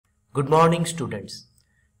Good morning, students.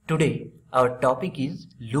 Today our topic is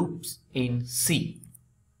loops in C.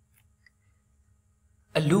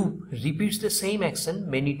 A loop repeats the same action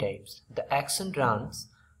many times. The action runs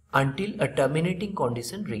until a terminating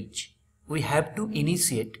condition reach. We have to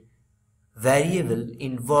initiate variable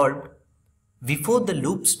involved before the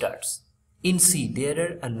loop starts. In C, there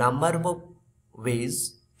are a number of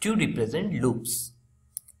ways to represent loops.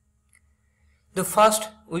 The first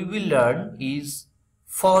we will learn is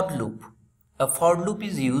for loop. A for loop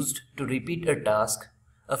is used to repeat a task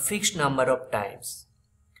a fixed number of times.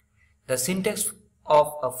 The syntax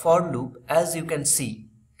of a for loop, as you can see: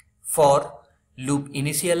 for loop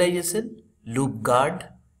initialization, loop guard,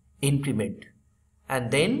 increment,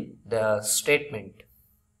 and then the statement.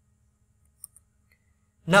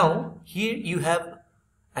 Now here you have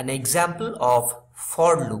an example of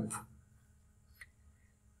for loop.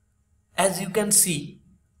 As you can see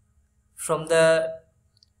from the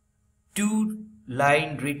two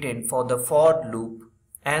line written for the for loop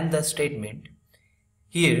and the statement,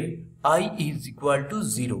 here I is equal to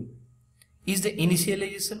 0 is the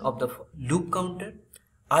initialization of the loop counter.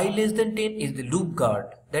 I less than 10 is the loop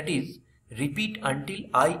guard, that is repeat until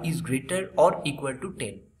I is greater or equal to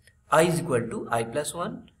 10. I is equal to I plus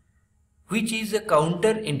 1, which is a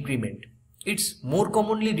counter increment. It's more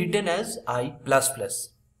commonly written as I plus plus.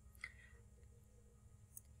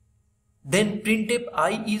 Then printf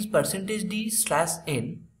I is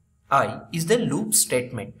 %d/n I is the loop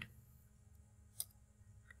statement.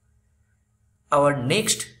 Our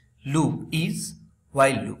next loop is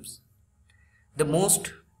while loops. The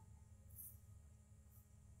most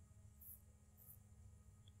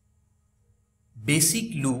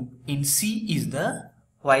basic loop in C is the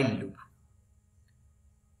while loop.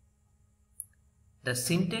 The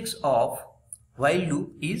syntax of while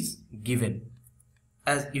loop is given,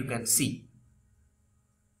 as you can see.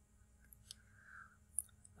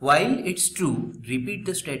 While it's true, repeat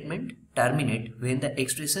the statement, terminate when the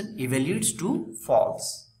expression evaluates to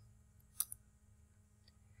false.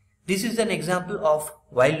 This is an example of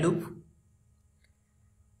while loop.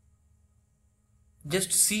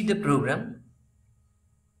 Just see the program,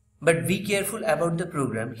 but be careful about the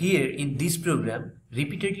program. Here in this program,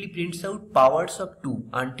 repeatedly prints out powers of 2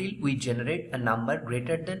 until we generate a number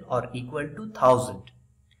greater than or equal to 1000.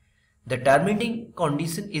 The terminating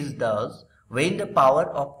condition is thus when the power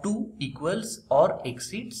of 2 equals or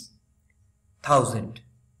exceeds 1000.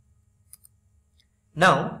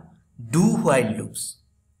 Now do while loops.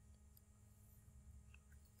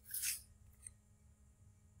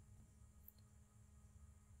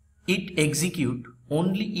 It executes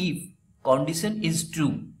only if condition is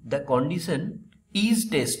true. The condition is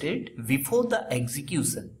tested before the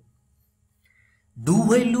execution. Do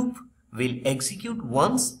while loop will execute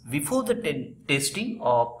once before the testing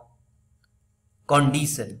of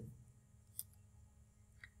condition.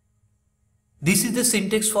 This is the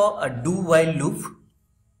syntax for a do while loop.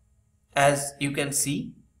 As you can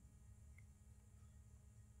see,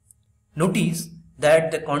 notice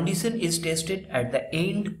that the condition is tested at the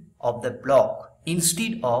end of the block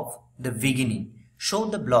instead of the beginning, so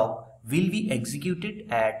the block will be executed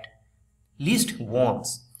at least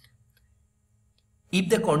once. If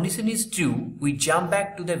the condition is true, we jump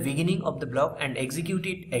back to the beginning of the block and execute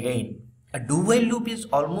it again. A do while loop is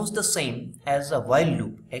almost the same as a while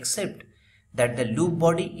loop, except that the loop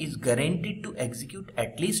body is guaranteed to execute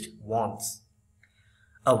at least once.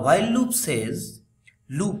 A while loop says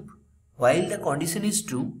loop while the condition is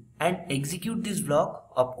true and execute this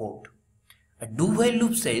block of code. A do while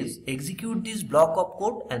loop says execute this block of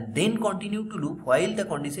code and then continue to loop while the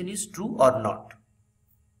condition is true or not.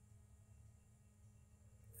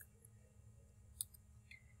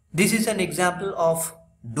 This is an example of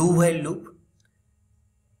do while loop,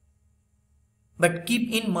 but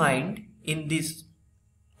keep in mind in this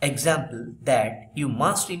example that you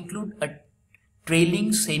must include a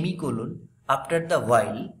trailing semicolon after the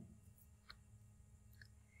while.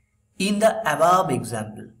 In the above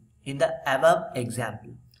example,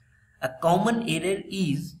 a common error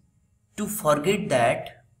is to forget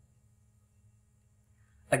that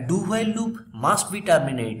a do while loop must be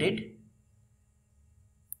terminated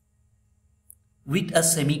with a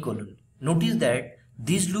semicolon. Notice that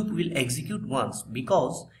this loop will execute once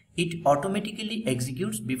because it automatically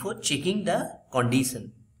executes before checking the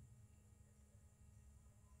condition.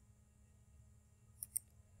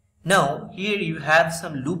 Now here you have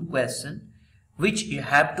some loop question which you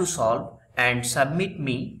have to solve and submit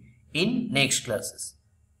me in next classes.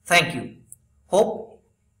 Thank you. Hope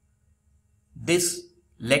this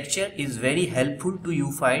lecture is very helpful to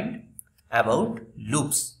you find about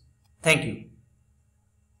loops. Thank you.